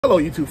Hello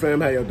YouTube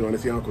fam, how y'all doing?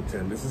 It's your Uncle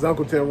Tim. This is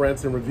Uncle Tim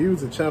Rants and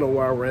Reviews, a channel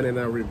where I rant and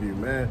I review,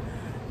 man.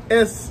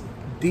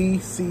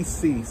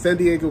 SDCC, San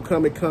Diego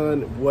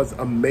Comic-Con, was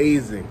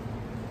amazing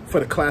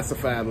for the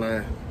classified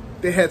line.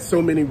 They had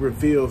so many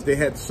reveals. They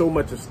had so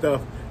much of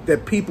stuff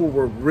that people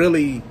were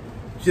really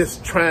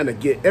just trying to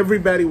get.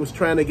 Everybody was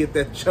trying to get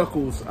that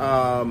Chuckles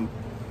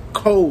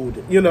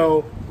code. You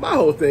know, my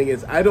whole thing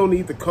is I don't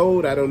need the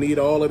code. I don't need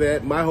all of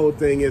that. My whole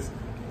thing is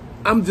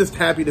I'm just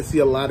happy to see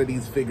a lot of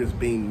these figures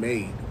being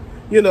made.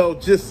 You know,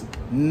 just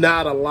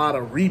not a lot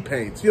of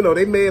repaints. You know,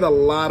 they made a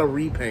lot of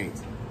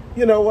repaints.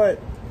 You know what?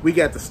 We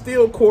got the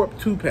Steel Corp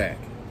 2-pack.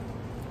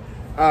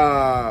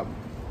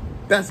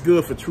 That's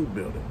good for troop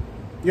building.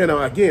 You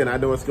know, again, I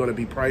know it's going to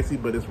be pricey,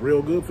 but it's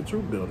real good for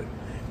troop building.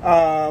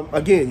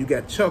 Again, you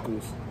got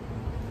Chuckles.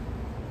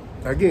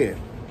 Again,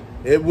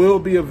 it will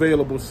be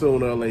available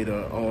sooner or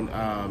later on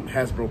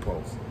Hasbro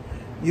Pulse.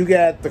 You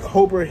got the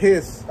Cobra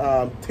Hiss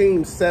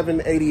Team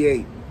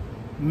 788.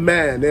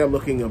 Man, they're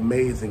looking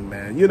amazing,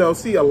 man. You know,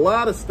 see, a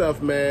lot of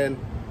stuff, man.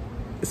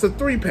 It's a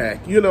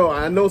 3-pack. You know,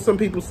 I know some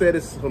people said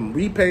it's some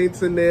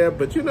repaints in there,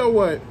 but you know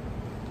what?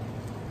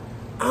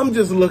 I'm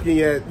just looking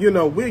at, you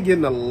know, we're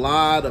getting a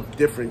lot of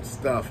different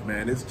stuff,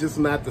 man. It's just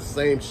not the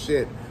same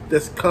shit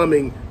that's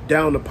coming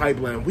down the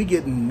pipeline. We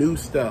getting new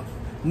stuff.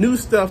 New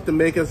stuff to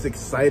make us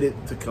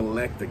excited to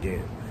collect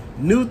again.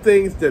 New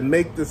things that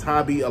make this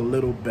hobby a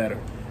little better.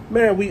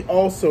 Man, we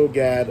also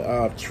got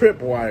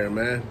Tripwire,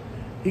 man.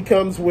 He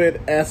comes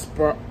with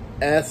Aspera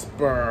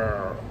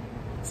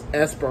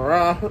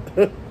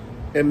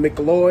and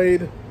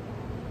McLeod,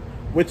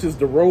 which is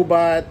the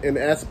robot, and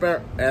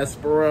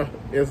Aspera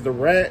is the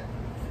rat.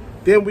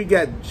 Then we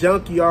got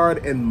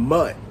Junkyard and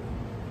Mutt.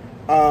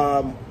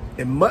 And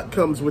Mutt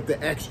comes with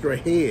the extra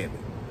head.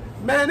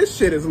 Man, this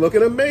shit is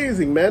looking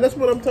amazing, man. That's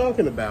what I'm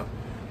talking about.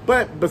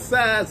 But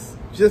besides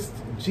just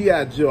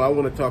G.I. Joe, I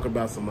want to talk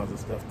about some other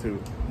stuff too.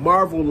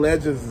 Marvel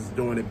Legends is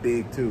doing it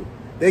big too.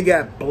 They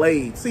got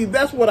Blade. See,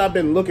 that's what I've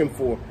been looking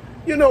for.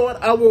 You know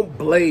what? I want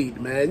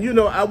Blade, man. You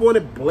know, I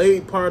wanted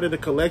Blade part of the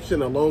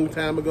collection a long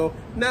time ago.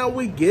 Now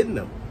we getting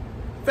them.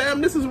 Fam,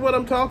 this is what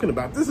I'm talking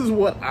about. This is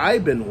what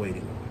I've been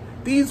waiting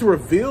on. These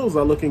reveals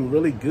are looking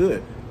really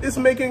good. It's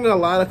making a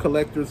lot of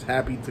collectors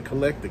happy to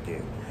collect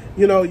again.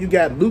 You know, you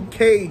got Luke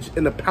Cage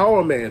in the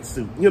Power Man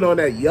suit. You know,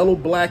 that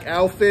yellow-black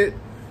outfit.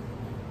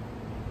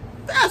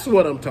 That's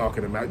what I'm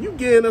talking about. You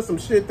getting us some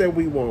shit that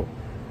we want.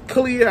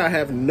 Clear, I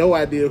have no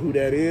idea who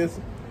that is.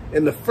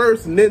 And the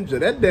first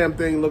ninja, that damn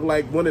thing looked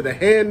like one of the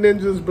hand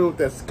ninjas, but with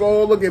that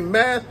skull-looking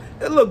mask.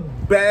 It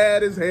looked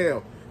bad as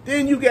hell.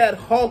 Then you got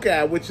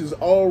Hawkeye, which is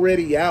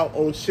already out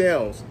on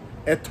shelves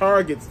at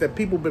Targets that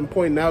people been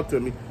pointing out to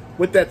me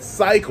with that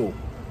cycle.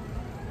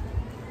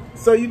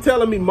 So you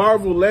telling me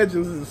Marvel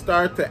Legends is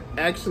starting to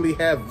actually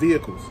have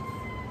vehicles?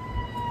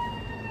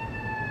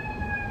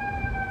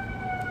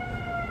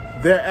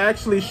 They're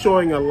actually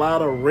showing a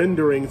lot of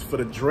renderings for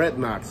the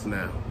Dreadnoughts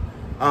now.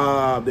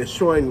 They're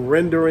showing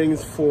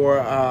renderings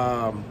for,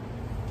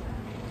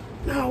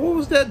 what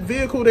was that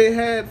vehicle they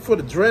had for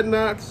the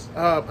Dreadnoughts?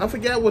 I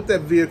forgot what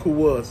that vehicle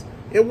was.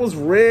 It was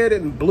red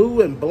and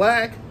blue and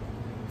black.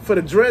 For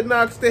the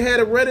Dreadnoughts, they had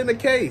it red in the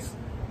case.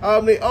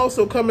 They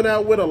also coming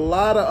out with a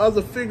lot of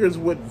other figures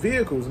with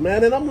vehicles,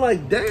 man. And I'm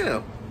like,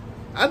 damn,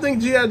 I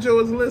think G.I. Joe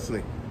is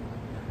listening.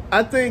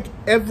 I think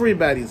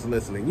everybody's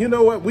listening. You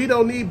know what? We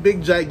don't need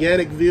big,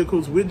 gigantic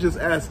vehicles. We're just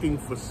asking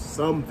for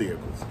some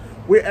vehicles.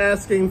 We're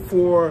asking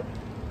for,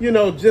 you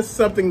know, just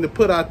something to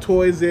put our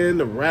toys in,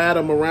 to ride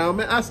them around.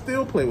 Man, I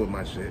still play with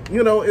my shit.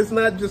 You know, it's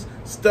not just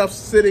stuff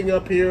sitting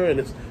up here and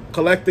it's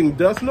collecting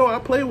dust. No, I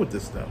play with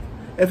this stuff.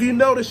 If you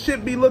know, the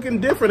shit be looking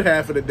different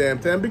half of the damn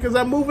time because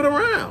I move it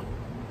around.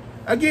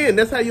 Again,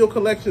 that's how your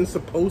collection's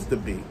supposed to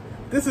be.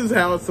 This is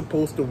how it's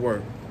supposed to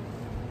work.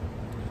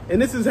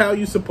 And this is how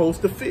you're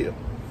supposed to feel.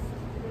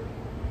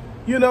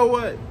 You know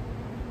what?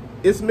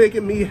 It's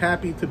making me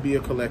happy to be a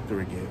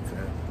collector again,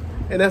 fam.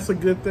 And that's a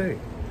good thing.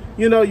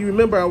 You know, you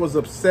remember I was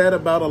upset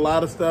about a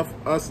lot of stuff,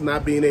 us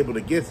not being able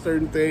to get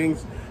certain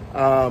things.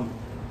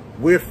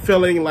 We're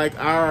feeling like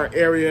our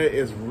area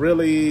is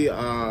really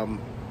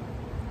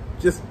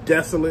just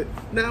desolate.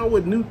 Now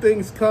with new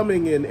things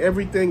coming and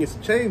everything is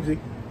changing,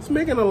 it's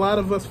making a lot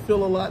of us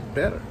feel a lot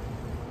better.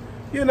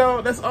 You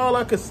know, that's all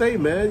I could say,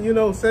 man. You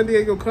know, San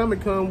Diego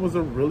Comic-Con was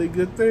a really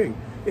good thing.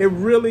 It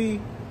really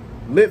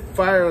lit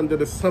fire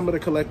under some of the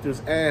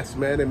collectors' ass,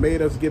 man, and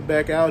made us get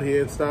back out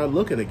here and start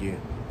looking again.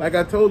 Like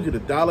I told you, the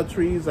Dollar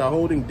Trees are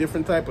holding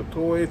different type of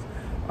toys.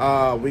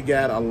 We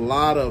got a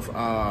lot of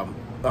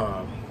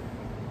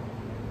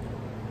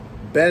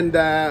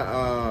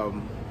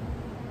Bandai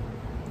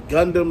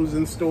Gundams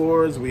in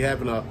stores. We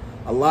having a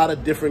lot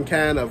of different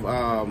kind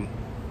of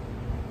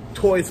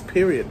toys,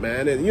 period,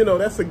 man. And, you know,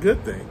 that's a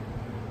good thing.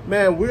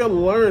 Man, we're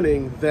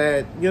learning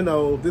that, you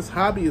know, this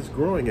hobby is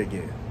growing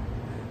again.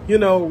 You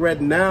know, right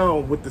now,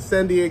 with the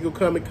San Diego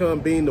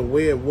Comic-Con being the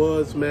way it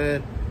was,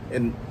 man,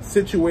 and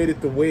situated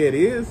the way it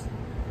is,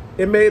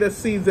 it made us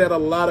see that a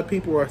lot of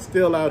people are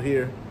still out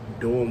here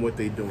doing what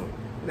they're doing.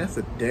 And that's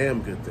a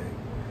damn good thing.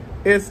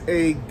 It's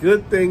a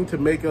good thing to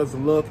make us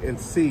look and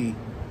see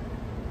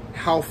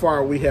how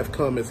far we have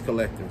come as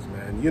collectors,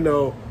 man. You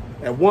know,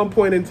 at one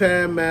point in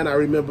time, man, I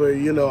remember,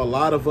 you know, a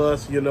lot of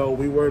us, you know,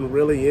 we weren't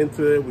really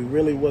into it. We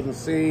really wasn't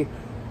seeing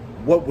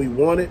what we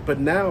wanted. But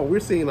now we're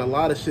seeing a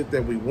lot of shit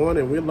that we want,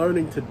 and we're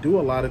learning to do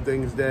a lot of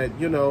things that,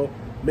 you know,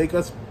 make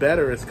us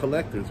better as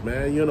collectors,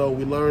 man. You know,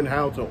 we learned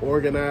how to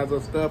organize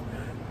our stuff,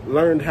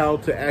 learned how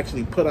to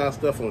actually put our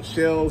stuff on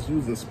shelves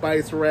using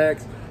spice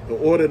racks in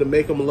order to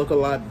make them look a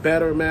lot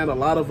better, man. A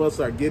lot of us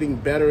are getting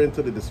better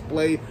into the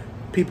display.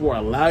 People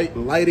are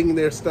lighting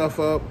their stuff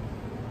up.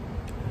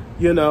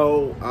 You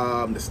know,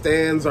 the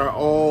stands are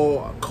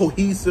all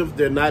cohesive.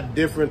 They're not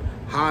different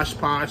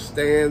hodgepodge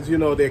stands. You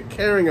know, they're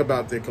caring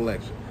about their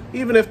collection.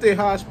 Even if they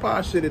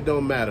hodgepodge shit, it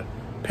don't matter.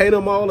 Paint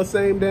them all the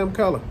same damn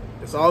color.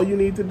 That's all you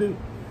need to do.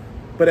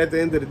 But at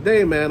the end of the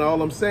day, man,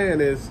 all I'm saying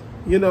is,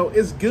 you know,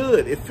 it's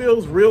good. It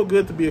feels real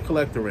good to be a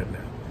collector right now.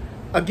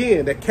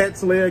 Again, that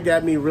Cat's Lair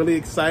got me really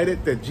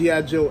excited. That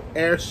G.I. Joe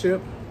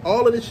airship,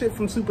 all of this shit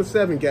from Super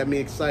 7 got me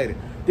excited.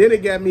 Then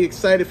it got me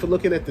excited for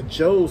looking at the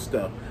Joe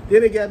stuff.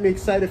 Then it got me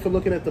excited for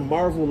looking at the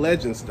Marvel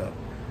Legends stuff.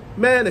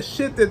 Man, the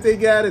shit that they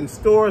got in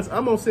stores,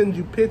 I'm going to send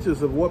you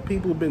pictures of what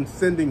people been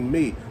sending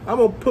me. I'm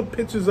going to put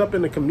pictures up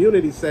in the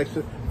community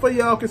section for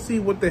y'all can see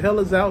what the hell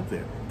is out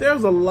there.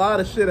 There's a lot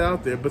of shit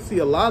out there, but see,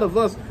 a lot of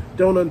us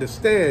don't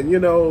understand. You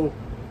know,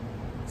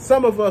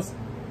 some of us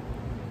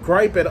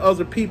gripe at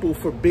other people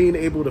for being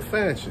able to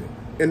find shit.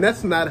 And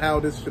that's not how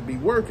this should be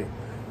working.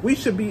 We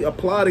should be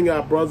applauding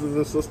our brothers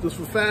and sisters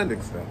for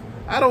finding stuff.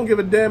 I don't give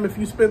a damn if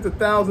you spent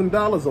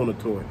 $1,000 on a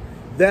toy.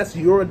 That's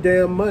your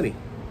damn money.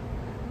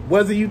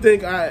 Whether you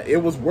think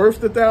it was worth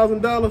the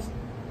 $1,000,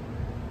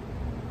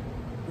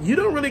 you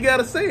don't really got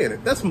to say in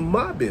it. That's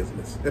my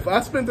business. If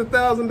I spent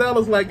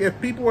 $1,000, like if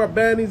people are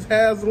buying these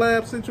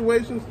HasLab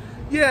situations,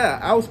 yeah,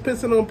 I was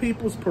pissing on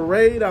people's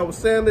parade. I was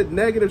saying that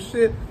negative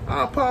shit.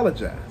 I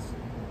apologize.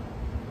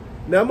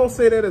 Now, I'm going to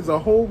say that as a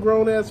whole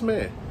grown-ass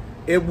man.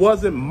 It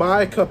wasn't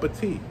my cup of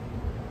tea.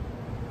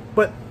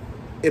 But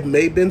it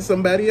may have been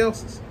somebody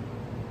else's.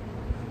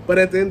 But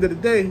at the end of the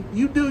day,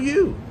 you do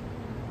you.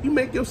 You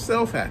make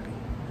yourself happy.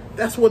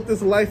 That's what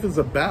this life is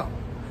about.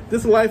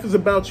 This life is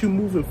about you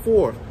moving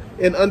forward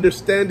and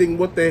understanding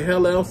what the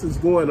hell else is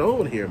going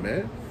on here,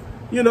 man.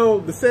 You know,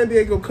 the San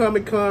Diego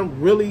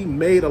Comic-Con really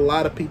made a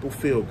lot of people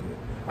feel good.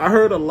 I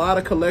heard a lot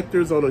of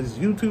collectors on his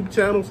YouTube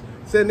channels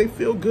saying they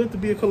feel good to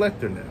be a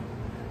collector now.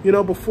 You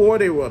know, before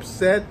they were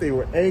upset, they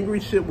were angry,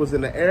 shit was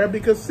in the air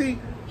because, see,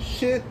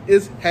 shit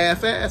is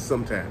half-assed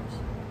sometimes.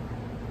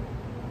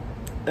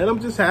 And I'm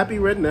just happy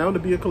right now to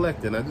be a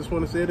collector, and I just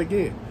want to say it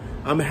again.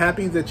 I'm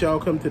happy that y'all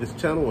come to this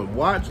channel and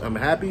watch. I'm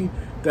happy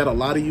that a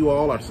lot of you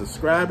all are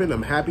subscribing.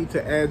 I'm happy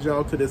to add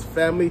y'all to this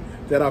family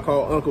that I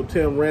call Uncle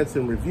Tim Rants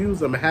and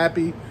Reviews. I'm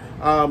happy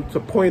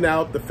to point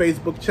out the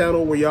Facebook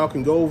channel where y'all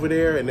can go over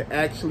there and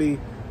actually,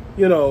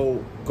 you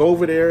know, go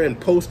over there and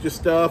post your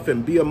stuff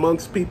and be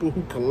amongst people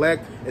who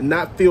collect and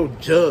not feel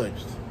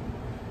judged.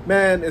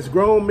 Man, as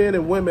grown men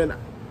and women,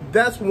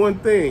 that's one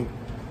thing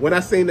when I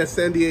seen that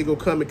San Diego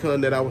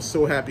Comic-Con that I was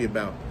so happy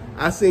about.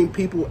 I seen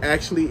people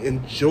actually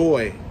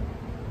enjoy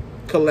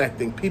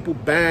collecting, people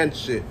buying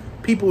shit,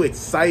 people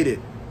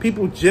excited,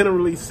 people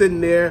generally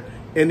sitting there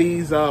in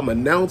these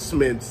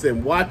announcements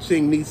and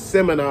watching these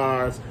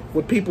seminars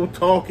with people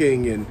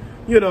talking, and,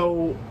 you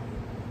know,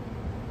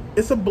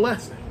 it's a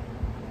blessing.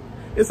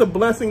 It's a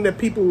blessing that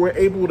people were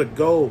able to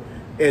go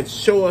and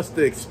show us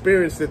the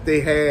experience that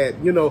they had.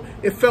 You know,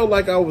 it felt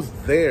like I was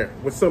there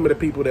with some of the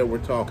people that were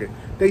talking.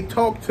 They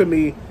talked to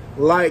me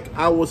like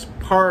I was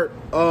part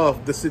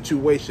of the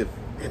situation.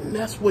 And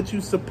that's what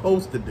you're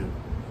supposed to do.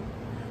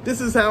 This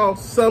is how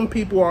some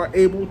people are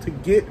able to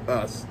get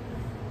us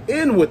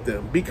in with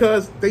them,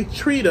 because they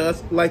treat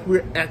us like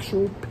we're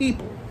actual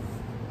people.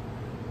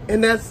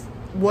 And that's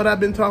what I've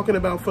been talking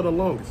about for the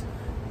longest.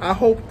 I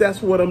hope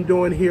that's what I'm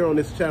doing here on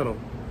this channel.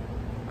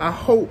 I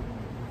hope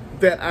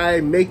that I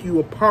make you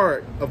a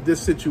part of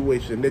this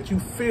situation, that you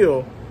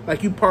feel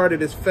like you're part of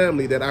this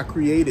family that I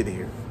created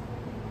here.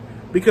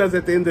 Because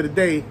at the end of the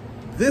day,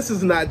 this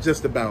is not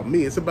just about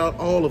me. It's about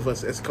all of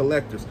us as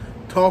collectors,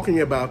 talking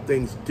about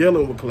things,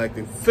 dealing with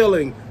collecting,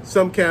 feeling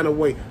some kind of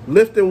way,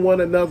 lifting one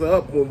another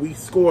up when we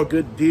score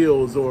good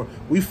deals or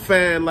we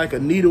find like a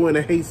needle in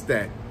a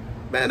haystack.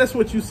 Man, that's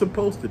what you're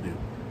supposed to do.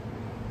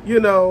 You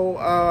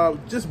know,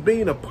 just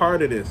being a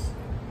part of this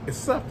is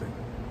something.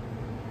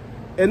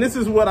 And this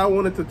is what I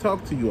wanted to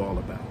talk to you all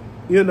about.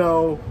 You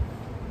know,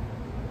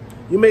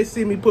 you may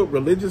see me put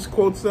religious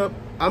quotes up.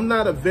 I'm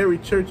not a very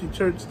churchy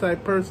church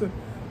type person,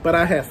 but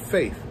I have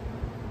faith.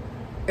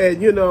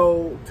 And, you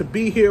know, to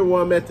be here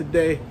where I'm at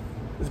today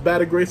is by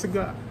the grace of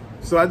God.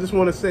 So I just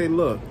want to say,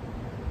 look,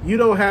 you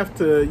don't have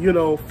to, you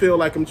know, feel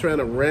like I'm trying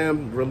to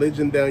ram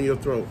religion down your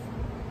throat.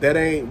 That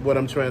ain't what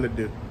I'm trying to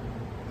do.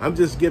 I'm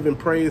just giving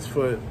praise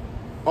for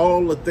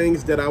all the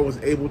things that I was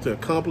able to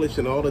accomplish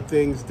and all the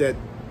things that,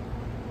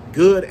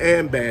 good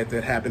and bad,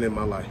 that happened in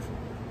my life.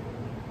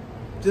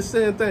 Just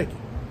saying thank you.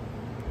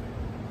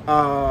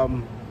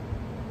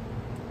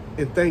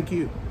 And thank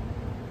you.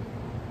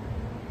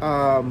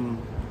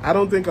 I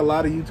don't think a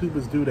lot of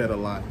YouTubers do that a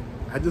lot.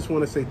 I just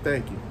want to say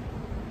thank you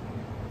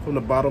from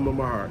the bottom of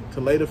my heart.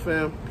 Till later,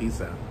 fam.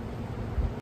 Peace out.